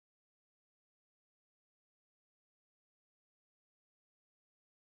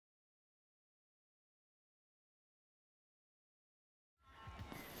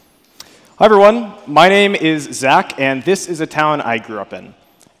Hi, everyone. My name is Zack, and this is a town I grew up in.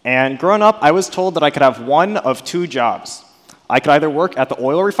 And growing up, I was told that I could have one of two jobs. I could either work at the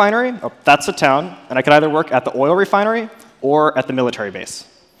oil refinery, that's a town, and I could either work at the oil refinery or at the military base.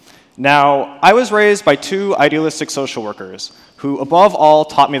 Now, I was raised by two idealistic social workers who, above all,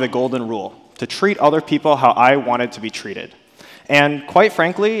 taught me the golden rule, to treat other people how I wanted to be treated. And quite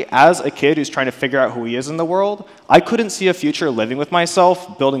frankly, as a kid who's trying to figure out who he is in the world, I couldn't see a future living with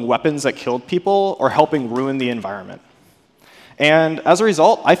myself, building weapons that killed people, or helping ruin the environment. And as a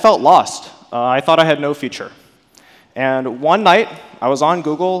result, I felt lost. I thought I had no future. And one night, I was on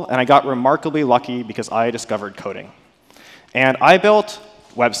Google, and I got remarkably lucky because I discovered coding. And I built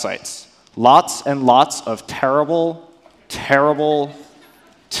websites. Lots and lots of terrible, terrible,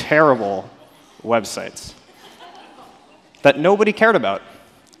 terrible websites that nobody cared about.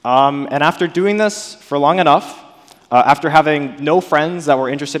 And after doing this for long enough, after having no friends that were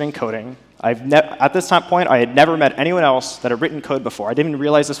interested in coding, at this point, I had never met anyone else that had written code before. I didn't even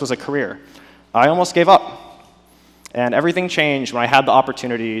realize this was a career. I almost gave up. And everything changed when I had the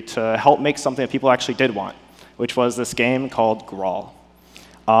opportunity to help make something that people actually did want, which was this game called Grawl.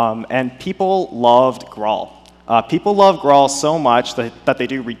 And people loved Grawl. People love Grawl so much that they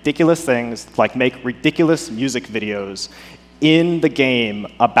do ridiculous things, like make ridiculous music videos in the game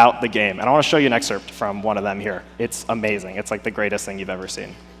about the game. And I want to show you an excerpt from one of them here. It's amazing. It's like the greatest thing you've ever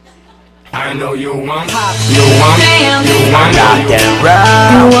seen. I know you want pop, you want goddamn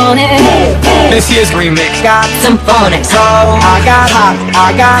right. You want it. This year's remix Got some phonics. I got hot,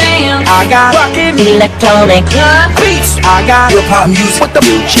 I got rockin' electronic beats. I got your pop music with the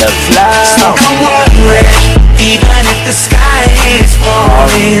future flow. So come on, even if the sky is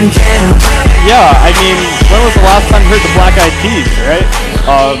falling down. Yeah, I mean, when was the last time you heard the Black Eyed Peas, right?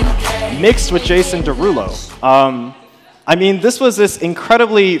 Mixed with Jason Derulo. I mean, this was this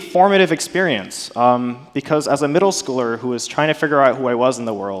incredibly formative experience because as a middle schooler who was trying to figure out who I was in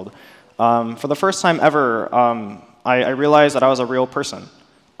the world, for the first time ever, I realized that I was a real person.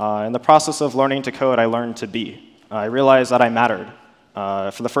 In the process of learning to code, I learned to be. I realized that I mattered.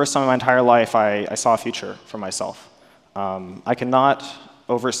 For the first time in my entire life, I saw a future for myself. I cannot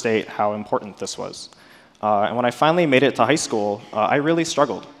overstate how important this was. And when I finally made it to high school, I really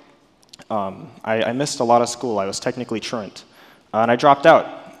struggled. I missed a lot of school. I was technically truant. And I dropped out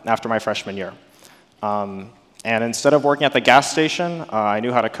after my freshman year. And instead of working at the gas station, I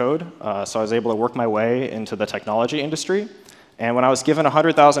knew how to code. So I was able to work my way into the technology industry. And when I was given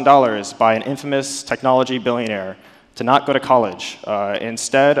 $100,000 by an infamous technology billionaire to not go to college,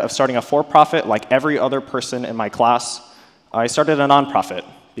 instead of starting a for-profit like every other person in my class, I started a nonprofit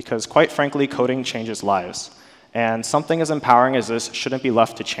because, quite frankly, coding changes lives. And something as empowering as this shouldn't be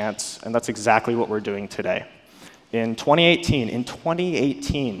left to chance, and that's exactly what we're doing today. In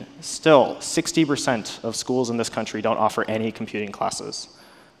 2018, still 60% of schools in this country don't offer any computing classes.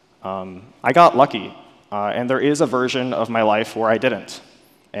 I got lucky, and there is a version of my life where I didn't.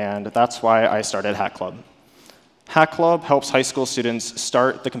 And that's why I started Hack Club. Hack Club helps high school students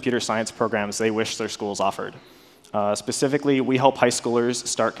start the computer science programs they wish their schools offered. Specifically, we help high schoolers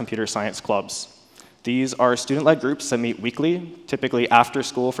start computer science clubs. These are student-led groups that meet weekly, typically after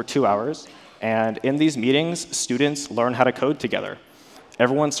school for 2 hours. And in these meetings, students learn how to code together.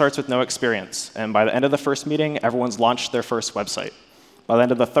 Everyone starts with no experience. And by the end of the first meeting, everyone's launched their first website. By the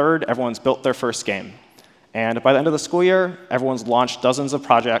end of the third, everyone's built their first game. And by the end of the school year, everyone's launched dozens of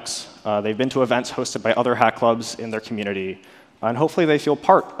projects. They've been to events hosted by other hack clubs in their community. And hopefully, they feel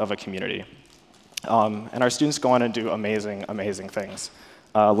part of a community. And our students go on and do amazing, amazing things.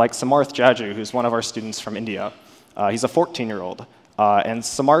 Like Samarth Jaju, who's one of our students from India. He's a 14-year-old. And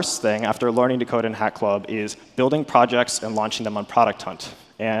Samarth's thing, after learning to code in Hack Club, is building projects and launching them on Product Hunt.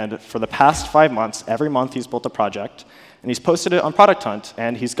 And for the past 5 months, every month he's built a project, and he's posted it on Product Hunt,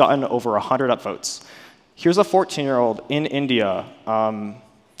 and he's gotten over 100 upvotes. Here's a 14-year-old in India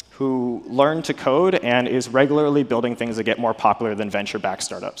who learned to code and is regularly building things that get more popular than venture-backed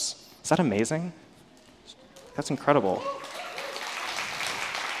startups. Is that amazing? That's incredible.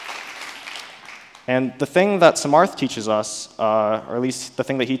 And the thing that Samarth teaches us, or at least the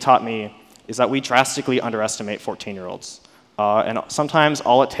thing that he taught me, is that we drastically underestimate 14-year-olds. And sometimes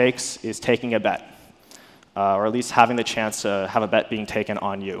all it takes is taking a bet, or at least having the chance to have a bet being taken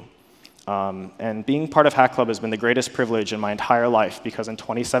on you. And being part of Hack Club has been the greatest privilege in my entire life, because in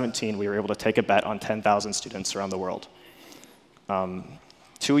 2017, we were able to take a bet on 10,000 students around the world.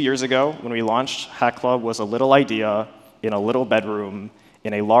 2 years ago, when we launched, Hack Club was a little idea in a little bedroom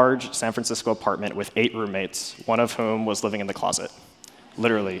in a large San Francisco apartment with 8 roommates, one of whom was living in the closet,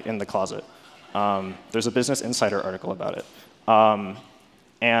 literally in the closet. There's a Business Insider article about it.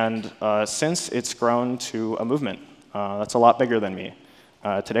 And since it's grown to a movement that's a lot bigger than me.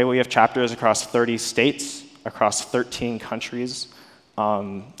 Today we have chapters across 30 states, across 13 countries,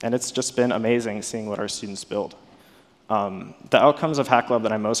 and it's just been amazing seeing what our students build. The outcomes of Hack Club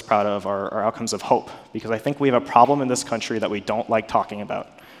that I'm most proud of are outcomes of hope, because I think we have a problem in this country that we don't like talking about,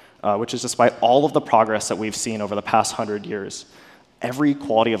 which is despite all of the progress that we've seen over the past 100 years, every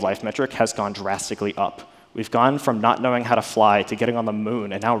quality of life metric has gone drastically up. We've gone from not knowing how to fly to getting on the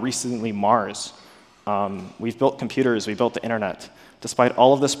moon, and now recently Mars. We've built computers, we've built the internet. Despite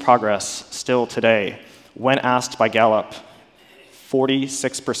all of this progress, still today, when asked by Gallup,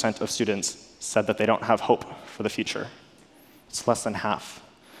 46% of students said that they don't have hope for the future. It's less than half.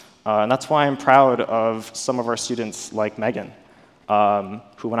 And that's why I'm proud of some of our students like Megan,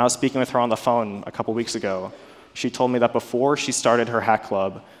 who when I was speaking with her on the phone a couple weeks ago, she told me that before she started her Hack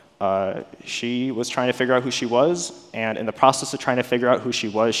Club, she was trying to figure out who she was, and in the process of trying to figure out who she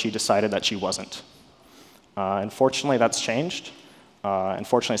was, she decided that she wasn't. Unfortunately, that's changed.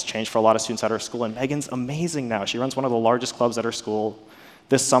 Unfortunately, it's changed for a lot of students at our school, and Megan's amazing now. She runs one of the largest clubs at her school.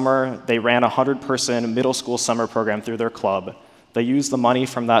 This summer, they ran a 100-person middle school summer program through their club. They used the money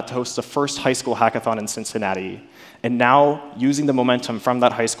from that to host the first high school hackathon in Cincinnati. And now, using the momentum from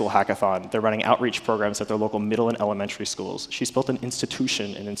that high school hackathon, they're running outreach programs at their local middle and elementary schools. She's built an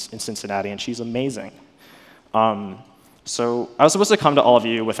institution in Cincinnati, and she's amazing. So I was supposed to come to all of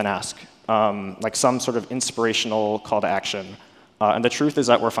you with an ask, like some sort of inspirational call to action. And the truth is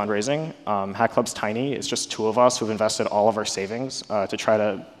that we're fundraising. Hack Club's tiny. It's just two of us who've invested all of our savings to try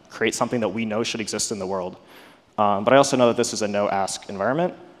to create something that we know should exist in the world. But I also know that this is a no-ask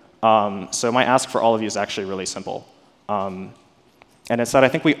environment. So my ask for all of you is actually really simple. And it's that I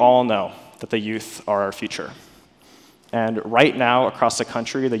think we all know that the youth are our future. And right now, across the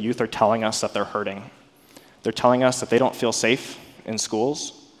country, the youth are telling us that they're hurting. They're telling us that they don't feel safe in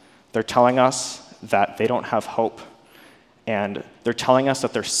schools. They're telling us that they don't have hope. And they're telling us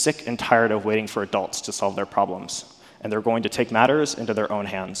that they're sick and tired of waiting for adults to solve their problems. And they're going to take matters into their own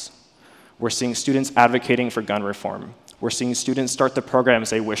hands. We're seeing students advocating for gun reform. We're seeing students start the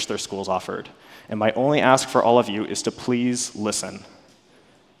programs they wish their schools offered. And my only ask for all of you is to please listen.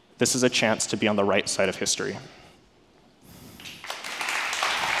 This is a chance to be on the right side of history.